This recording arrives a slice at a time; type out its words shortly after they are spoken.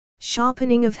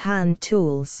Sharpening of hand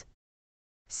tools.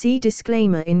 See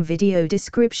disclaimer in video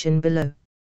description below.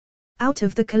 Out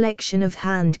of the collection of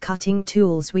hand cutting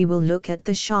tools we will look at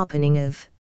the sharpening of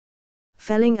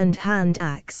felling and hand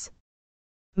axe,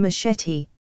 machete,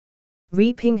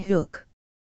 reaping hook,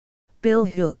 bill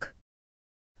hook.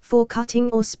 For cutting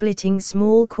or splitting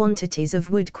small quantities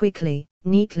of wood quickly,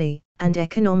 neatly, and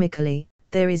economically,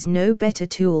 there is no better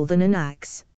tool than an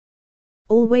axe.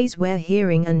 Always wear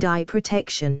hearing and eye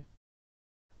protection.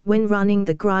 When running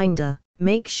the grinder,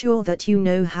 make sure that you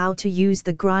know how to use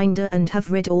the grinder and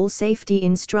have read all safety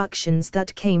instructions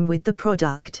that came with the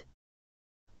product.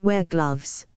 Wear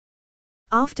gloves.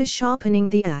 After sharpening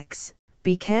the axe,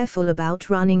 be careful about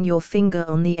running your finger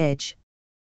on the edge.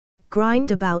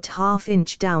 Grind about ½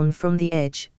 inch down from the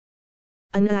edge.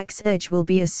 An axe edge will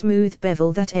be a smooth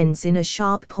bevel that ends in a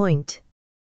sharp point.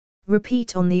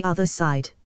 Repeat on the other side.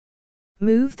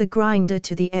 Move the grinder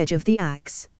to the edge of the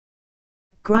axe.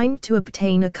 Grind to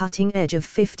obtain a cutting edge of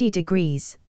 50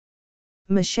 degrees.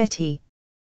 Machete.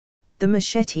 The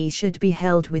machete should be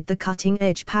held with the cutting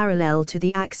edge parallel to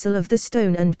the axle of the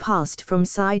stone and passed from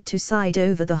side to side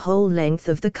over the whole length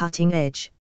of the cutting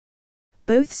edge.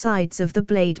 Both sides of the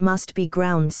blade must be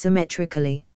ground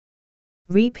symmetrically.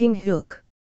 Reaping hook.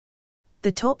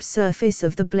 The top surface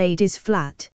of the blade is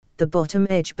flat, the bottom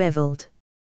edge beveled.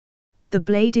 The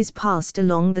blade is passed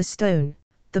along the stone,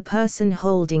 the person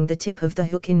holding the tip of the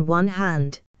hook in one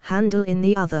hand, handle in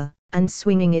the other, and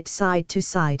swinging it side to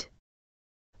side.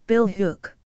 Bill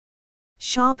hook.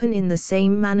 Sharpen in the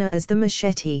same manner as the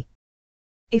machete.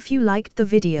 If you liked the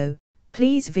video,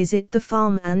 please visit the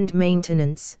Farm and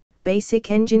Maintenance,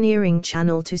 Basic Engineering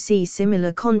channel to see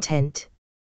similar content.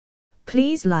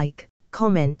 Please like,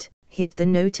 comment, hit the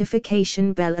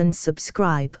notification bell and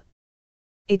subscribe.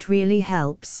 It really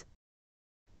helps.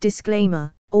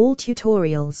 Disclaimer: all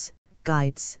tutorials,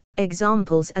 guides,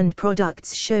 examples and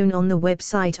products shown on the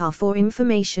website are for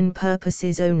information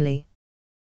purposes only.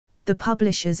 The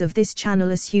publishers of this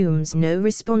channel assumes no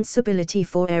responsibility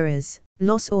for errors,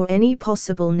 loss or any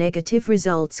possible negative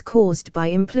results caused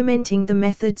by implementing the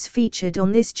methods featured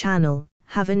on this channel.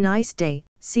 Have a nice day,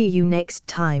 see you next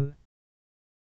time.